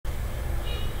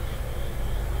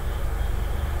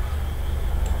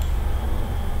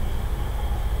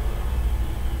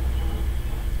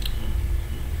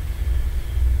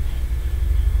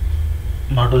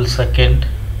Module 2nd,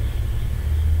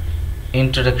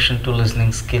 Introduction to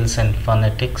Listening Skills and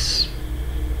Phonetics.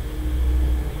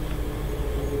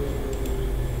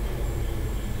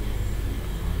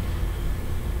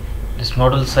 This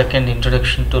Module 2nd,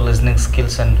 Introduction to Listening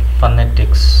Skills and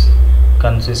Phonetics,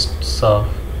 consists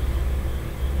of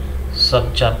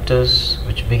sub-chapters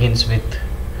which begins with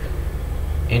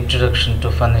Introduction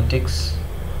to Phonetics,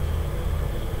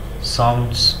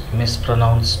 sounds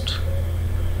mispronounced,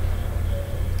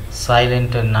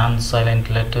 silent and non-silent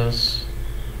letters,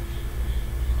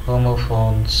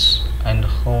 homophones and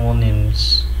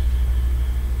homonyms,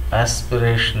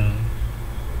 aspiration,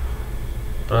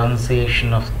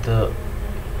 pronunciation of the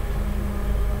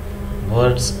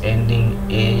words ending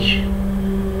age,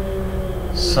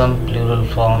 some plural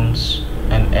forms,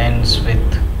 and ends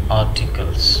with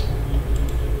articles.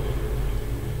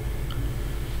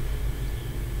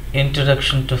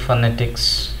 Introduction to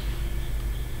Phonetics.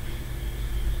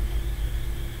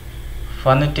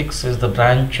 Phonetics is the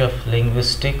branch of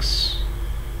linguistics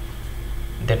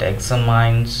that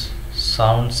examines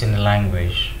sounds in a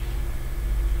language.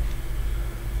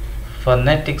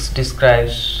 Phonetics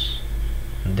describes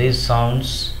these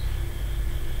sounds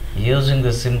using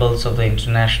the symbols of the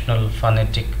International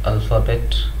Phonetic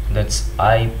Alphabet, that's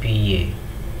IPA.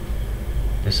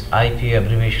 This IPA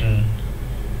abbreviation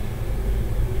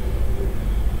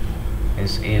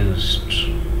is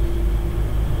used.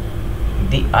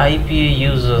 The IPA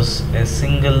uses a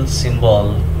single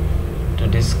symbol to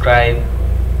describe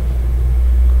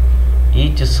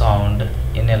each sound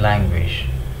in a language.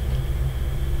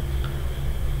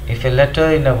 If a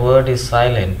letter in a word is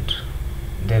silent,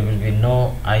 there will be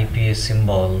no IPA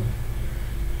symbol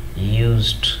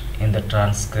used in the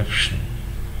transcription.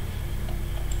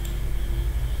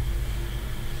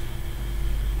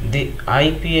 The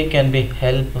IPA can be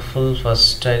helpful for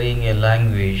studying a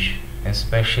language,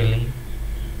 especially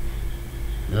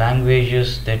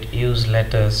languages that use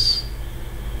letters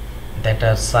that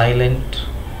are silent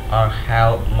or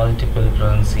have multiple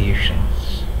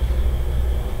pronunciations.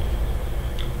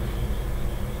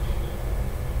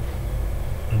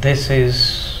 This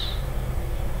is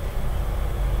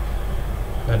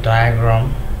the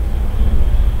diagram,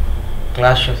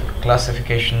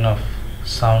 classification of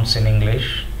sounds in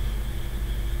English.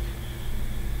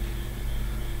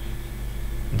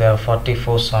 There are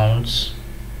 44 sounds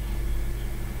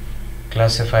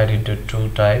classified into two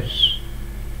types,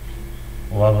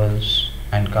 vowels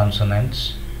and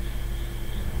consonants,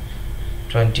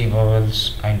 20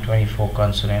 vowels and 24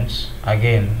 consonants.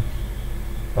 Again,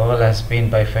 vowel has been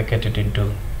bifurcated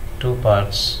into two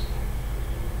parts,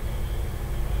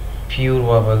 pure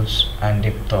vowels and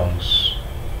diphthongs.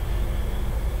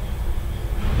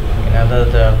 In other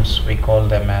terms, we call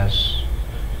them as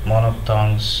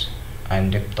monophthongs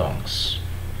and diphthongs.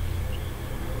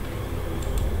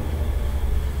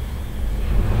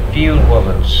 Pure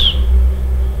vowels.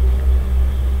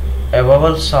 A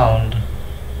vowel sound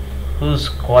whose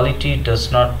quality does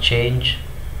not change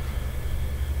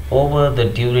over the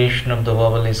duration of the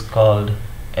vowel is called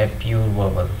a pure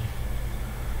vowel.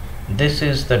 This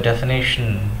is the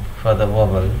definition for the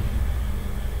vowel.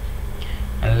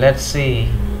 And let's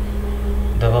see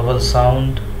the vowel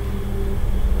sound,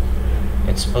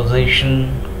 its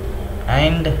position,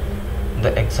 and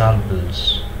the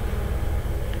examples.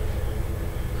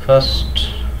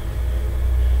 First,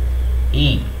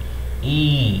 E.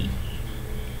 E.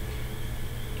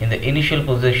 In the initial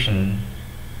position,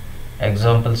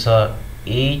 examples are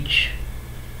each,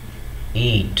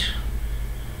 eat.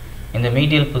 In the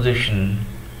medial position,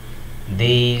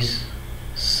 these,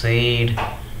 seed,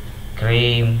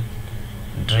 cream,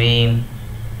 dream,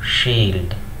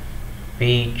 shield,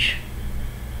 peach,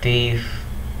 thief,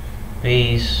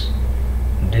 peace,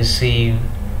 deceive,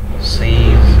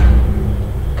 seize,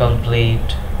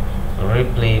 complete,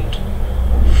 replete,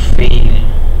 feel,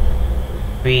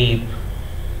 peep,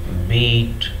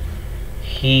 beat,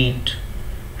 heat,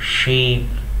 sheep,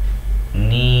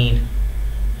 need,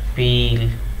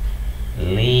 peel,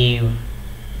 leave,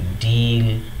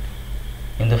 deal.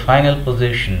 In the final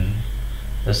position,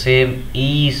 the same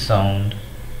E sound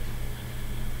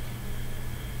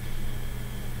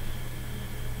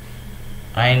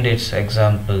and its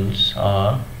examples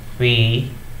are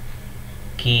P,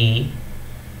 key,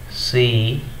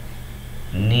 see,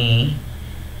 knee,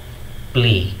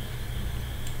 plea.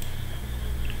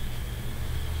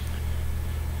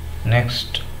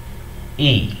 Next,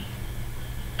 E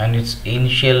and its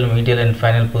initial, medial and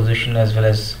final position as well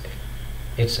as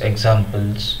its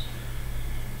examples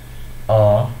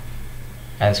are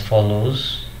as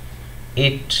follows: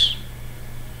 it,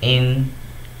 in,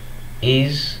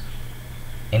 is,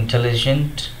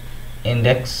 intelligent,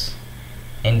 index,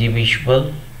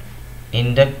 individual,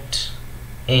 induct,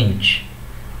 inch.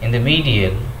 In the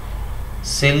medial,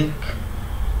 silk,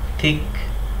 thick,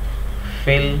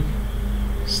 fill,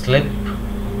 slip,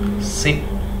 sip,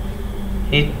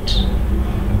 hit,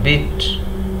 bit,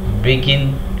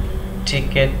 begin,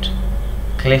 ticket,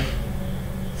 cliff,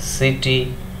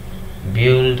 city,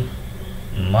 build,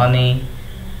 money,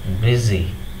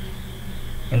 busy.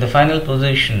 In the final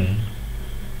position,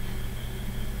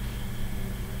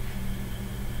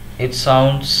 it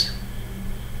sounds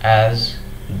as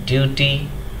duty,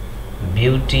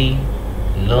 beauty,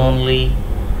 lonely,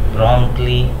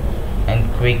 promptly,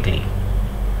 and quickly.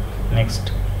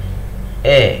 Next,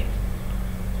 A.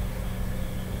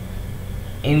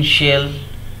 Initial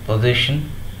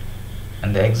position,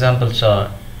 and the examples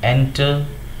are enter,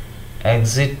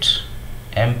 exit,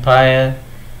 empire,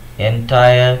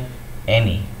 entire,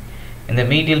 any. In the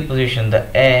medial position, the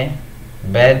A,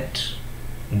 bed,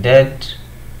 dead,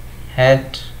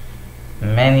 head,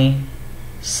 many,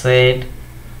 said,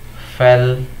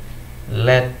 fell,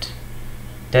 let,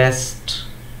 test,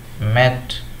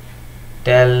 met,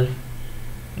 tell,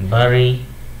 bury,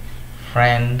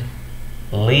 friend,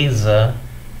 leisure,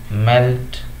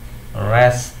 melt,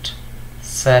 rest,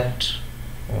 set,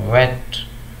 wet,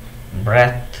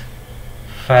 breath,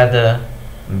 feather,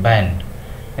 bend.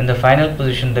 In the final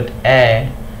position, that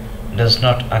A does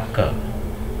not occur.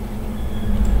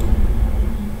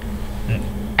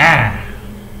 A.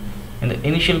 In the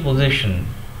initial position,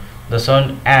 the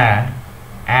sound A,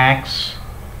 axe,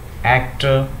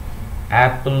 actor,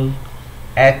 apple,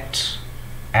 at,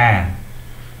 an.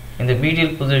 In the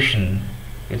medial position,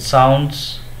 it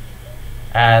sounds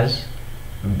as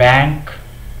bank,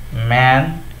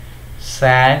 man,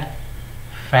 sad,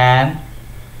 fan,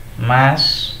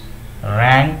 mass,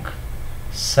 rank,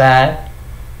 sad,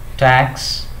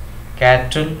 tax,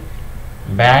 cattle,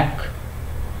 back,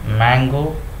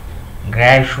 mango,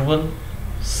 gradual,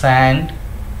 sand,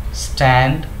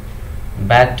 stand,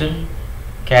 battle,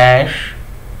 cash,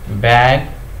 bag,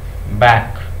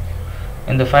 back.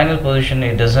 In the final position,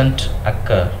 it doesn't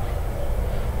occur.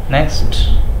 Next,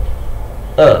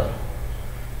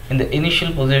 in the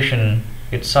initial position,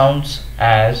 it sounds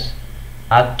as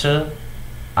utter,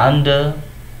 under,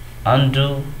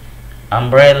 undo,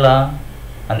 umbrella,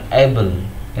 unable.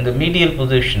 In the medial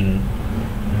position,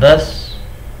 thus,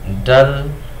 dull,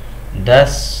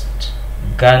 dust,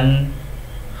 gun,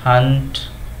 hunt,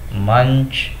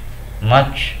 munch,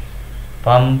 much,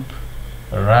 pump,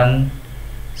 run,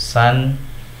 sun,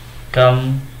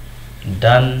 come,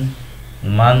 done,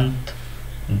 month,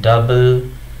 double,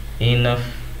 enough,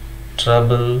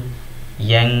 trouble,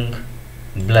 young,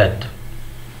 blood.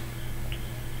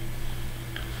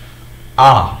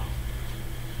 Ah.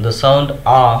 The sound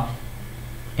ah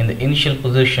in the initial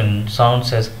position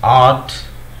sounds as art,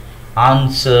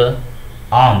 answer,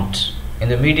 aunt. In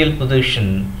the medial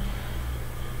position,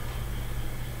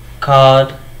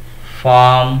 card,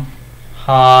 farm,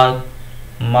 hard,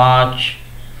 march,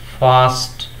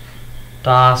 fast,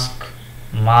 task,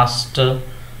 master,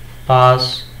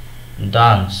 pass,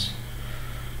 dance,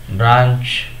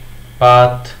 branch,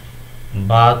 path,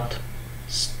 bath,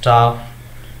 staff,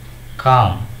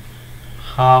 calm,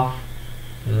 half,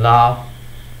 laugh,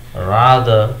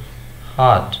 rather,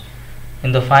 heart.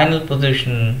 In the final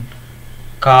position,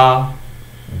 ka,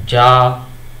 ja,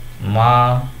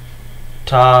 ma,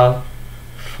 ta,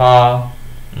 fa,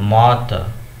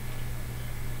 mata.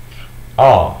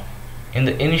 Or in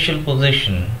the initial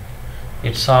position,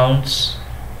 it sounds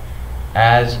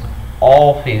as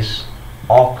office,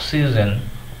 oxygen,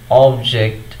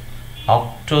 object,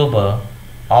 October,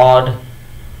 odd.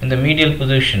 In the medial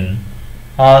position,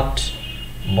 hot,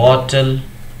 bottle,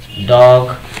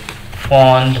 dog,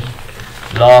 fond,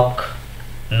 lock,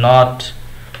 knot,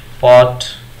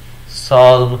 pot,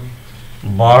 solve,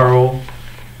 borrow,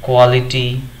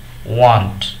 quality,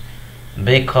 want,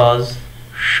 because,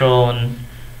 shown,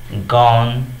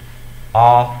 gone,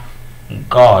 off,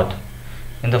 God.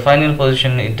 In the final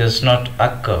position, it does not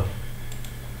occur.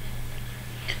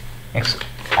 Next,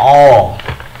 all,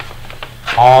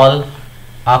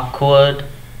 awkward,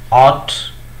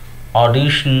 ought,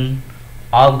 audition,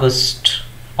 August,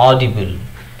 audible.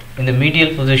 In the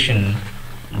medial position,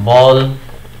 ball,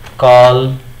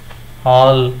 call,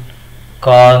 hall,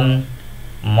 corn,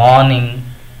 morning,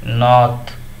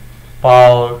 north,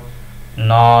 power,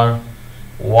 nor,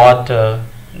 water,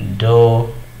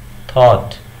 dough,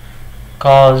 thought,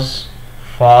 cause,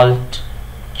 fault,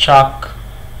 chuck,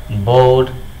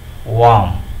 board,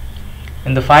 warm.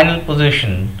 In the final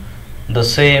position, the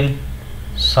same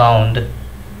sound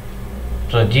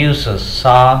produces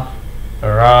sa,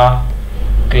 ra,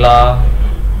 kla,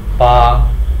 pa,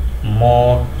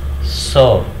 mo,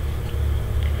 so.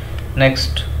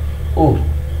 Next, u.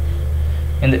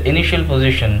 In the initial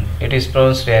position, it is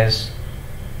pronounced as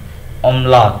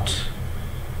umlaut.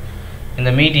 In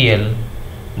the medial,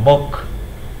 book,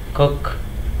 cook,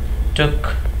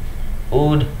 took,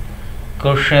 would,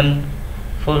 cushion,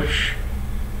 push,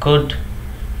 could,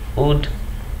 would,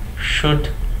 should,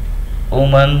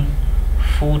 woman,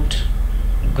 foot,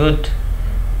 good,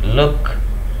 look,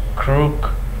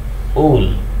 crook,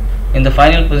 wool. In the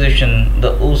final position,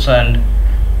 the oo sound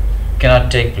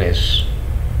cannot take place.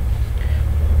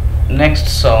 Next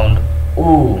sound,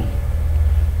 oo.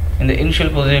 In the initial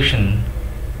position,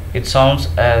 it sounds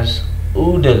as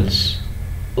oodles,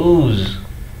 ooze,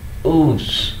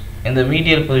 ooze. In the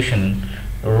medial position,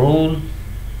 rule,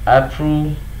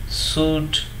 approve,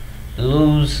 suit,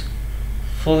 lose,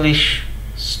 foolish,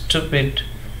 stupid,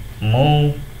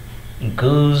 move,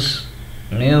 goose,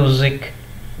 music,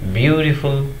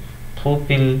 beautiful,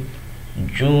 pupil,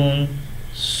 June,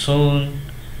 soon,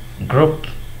 group,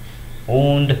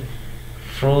 wound,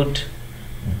 fruit,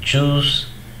 juice,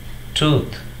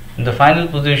 tooth. In the final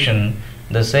position,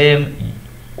 the same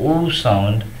oo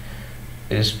sound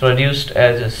is produced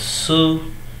as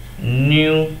su,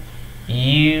 new,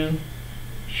 you,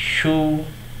 shu,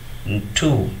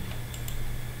 tu.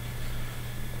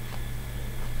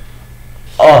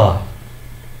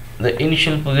 The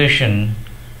initial position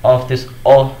of this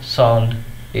o sound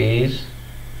is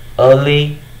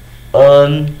early,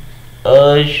 earn,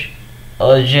 urge,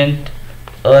 urgent,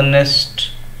 earnest.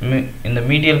 In the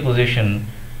medial position,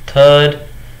 third,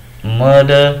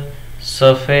 murder,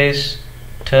 surface,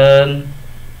 turn,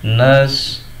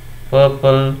 nurse,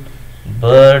 purple,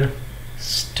 bird,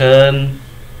 stern,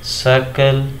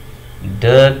 circle,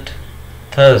 dirt,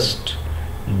 thirst,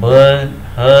 burn,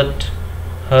 hurt,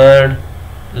 heard,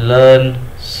 learn,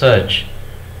 search.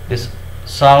 This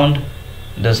sound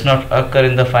does not occur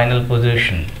in the final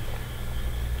position.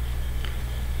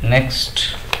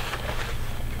 Next,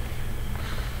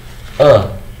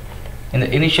 in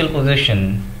the initial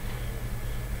position,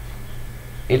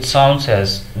 it sounds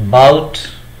as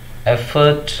bout,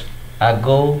 effort,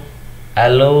 ago,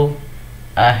 allow,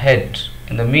 ahead.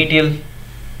 In the medial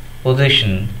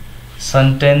position,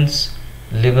 sentence,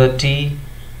 liberty,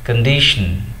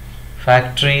 condition,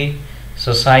 factory,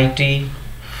 society,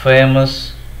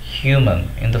 famous, human.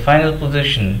 In the final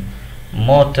position,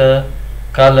 motor,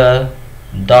 color,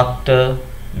 doctor,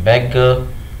 beggar,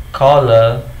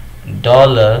 collar,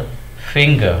 dollar,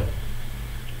 finger.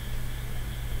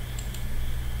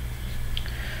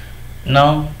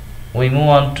 Now we move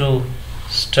on to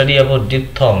study about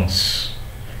diphthongs.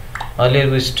 Earlier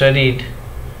we studied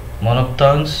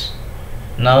monophthongs.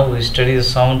 Now we study the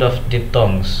sound of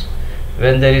diphthongs.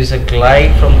 When there is a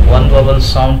glide from one vowel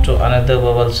sound to another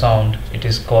vowel sound, it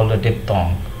is called a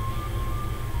diphthong.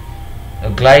 A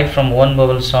glide from one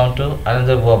vowel sound to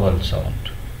another vowel sound.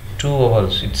 Two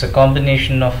vowels. It's a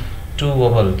combination of two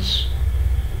vowels.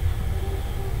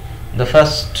 The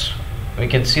first, we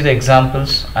can see the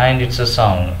examples and it's a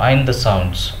sound and the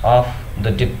sounds of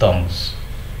the diphthongs.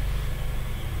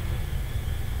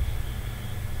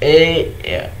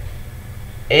 A,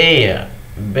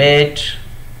 bet,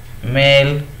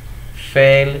 male,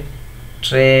 fail,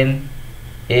 train,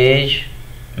 age,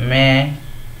 may,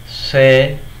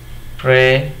 say,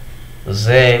 pray,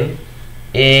 zeal,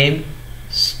 aim,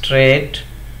 straight,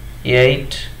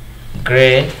 eight,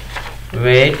 grey,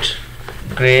 wait,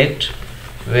 great,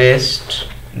 waste,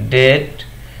 date,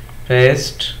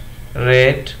 paste,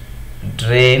 rate,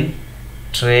 drain,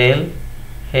 trail,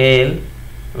 hail,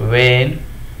 vein,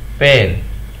 pain.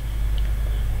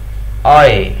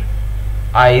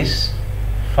 Ice,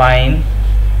 fine,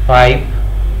 pipe,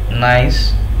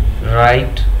 nice,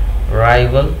 right,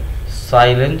 rival,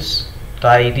 silence,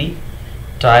 tidy,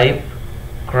 type,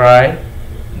 cry,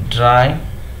 dry,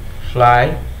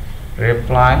 fly,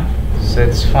 reply,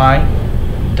 satisfy,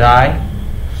 die,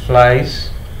 flies,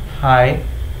 high,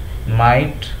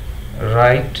 might,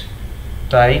 right,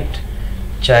 tight,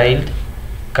 child,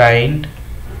 kind,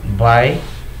 by,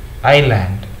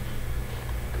 island.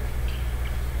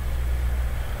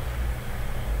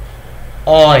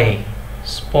 Oil,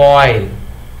 spoil,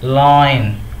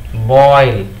 loin,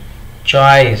 boil,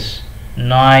 choice,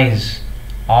 noise,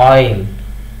 oil,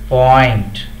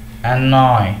 point,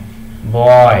 annoy,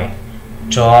 boy,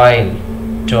 toil,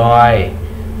 toy,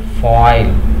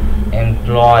 foil,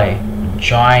 employ,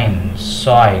 join,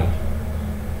 soil.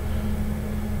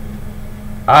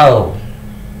 Ow,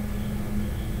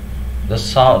 the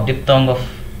sound diphthong of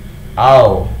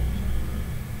ow.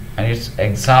 and its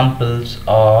examples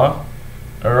are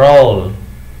roll,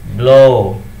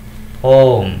 blow,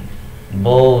 home,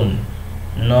 bone,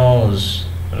 nose,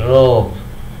 rope,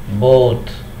 both,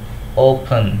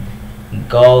 open,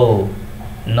 go,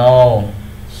 no,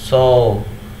 so,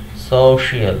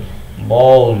 social,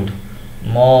 bold,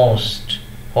 most,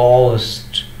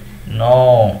 host,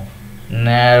 no,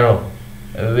 narrow,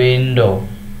 window,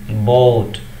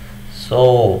 boat,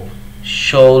 so,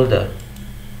 shoulder.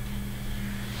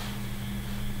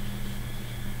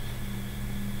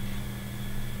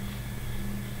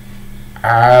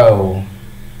 Ow,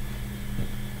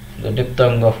 the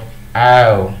diphthong of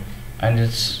ow, and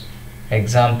its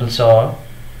examples are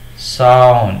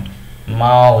sound,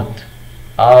 mouth,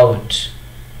 out,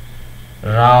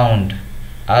 round,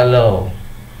 allow,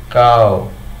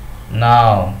 cow,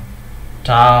 now,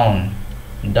 town,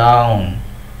 down,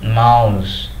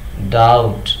 mouse,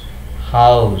 doubt,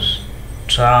 house,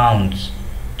 trounce,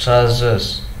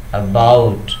 trousers,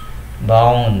 about,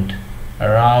 bound,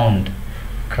 around,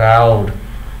 crowd,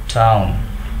 town.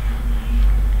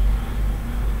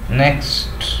 Next,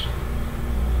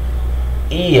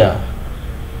 ear,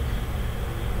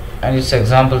 and its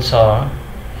examples are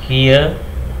here,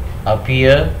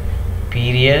 appear,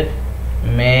 period,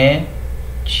 may,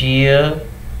 cheer,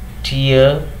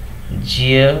 tear,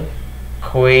 jeer,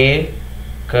 queer,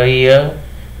 career,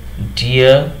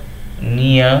 dear,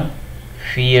 near,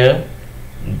 fear,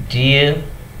 dear,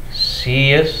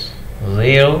 serious,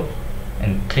 zero,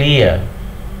 and clear.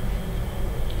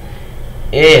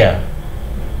 Air,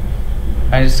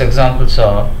 and its examples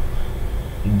are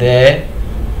there,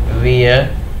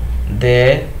 where,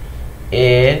 there,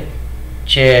 air,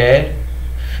 chair,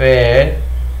 fair,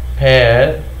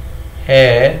 pair,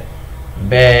 hair,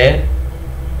 bear,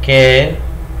 care,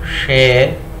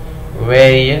 share,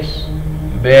 various,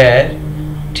 bear,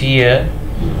 tear,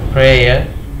 prayer,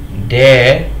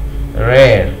 dare,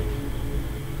 rare.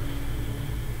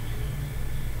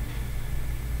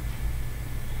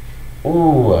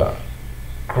 Ooh,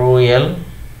 cruel,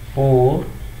 poor,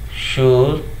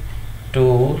 sure,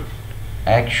 tour,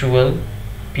 actual,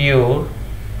 pure,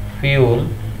 fuel,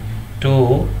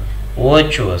 to,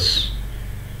 virtuous.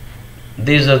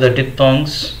 These are the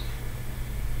diphthongs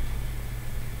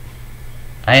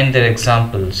and their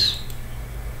examples.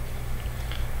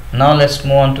 Now let's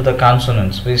move on to the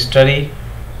consonants. We study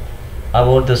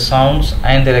about the sounds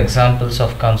and their examples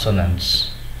of consonants.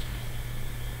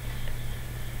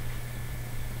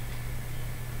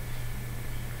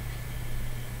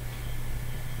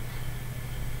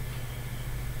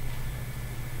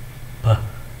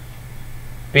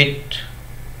 Pit,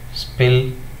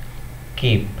 spill,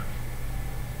 keep.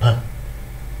 P,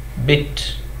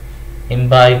 bit,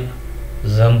 imbibe,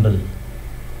 zumble.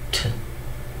 T,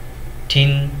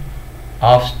 tin,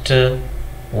 after,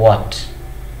 what.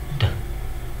 D,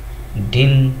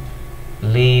 din,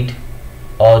 lead,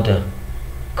 order.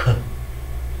 K,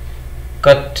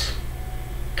 cut,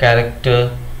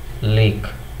 character, leak.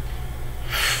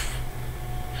 F,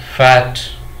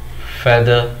 fat,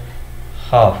 feather,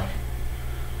 half.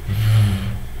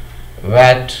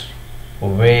 Wat,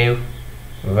 wave,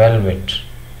 velvet.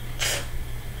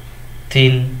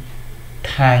 Thin,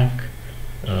 thank,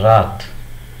 wrath.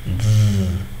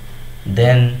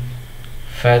 Then,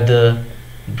 feather,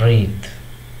 breathe.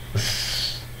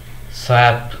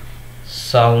 Sap,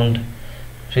 sound,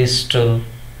 pistol,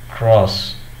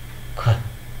 cross.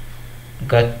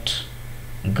 Gut,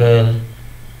 girl,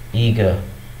 eager.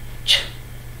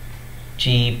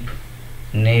 Cheap,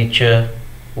 nature,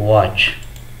 watch.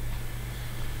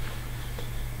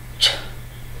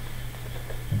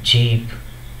 Jeep,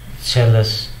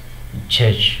 jealous,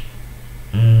 judge.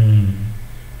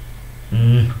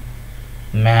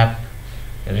 Map,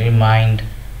 remind,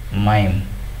 mime.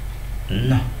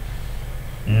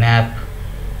 Nap,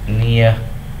 near,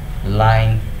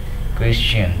 line,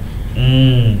 Christian.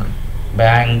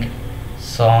 Bang,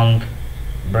 song,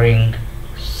 bring,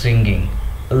 singing.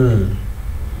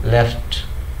 Left,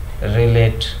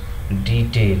 relate,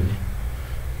 detail.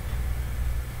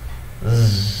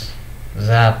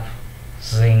 Zap,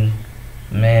 zing,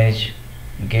 marriage,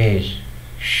 gauge.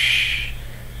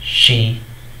 She,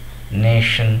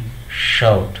 nation,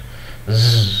 shout.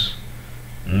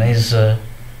 Measure,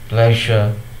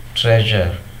 pleasure,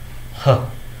 treasure.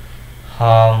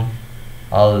 Harm,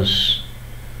 house.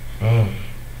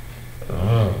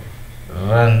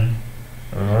 Run,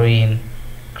 ruin,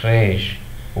 crash.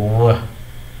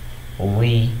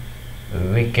 We,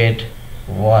 wicked,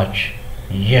 watch.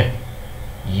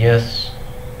 Yes,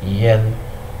 yell,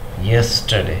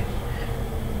 yesterday.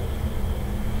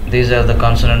 These are the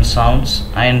consonant sounds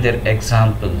and their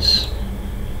examples.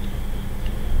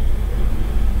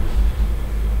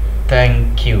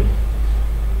 Thank you.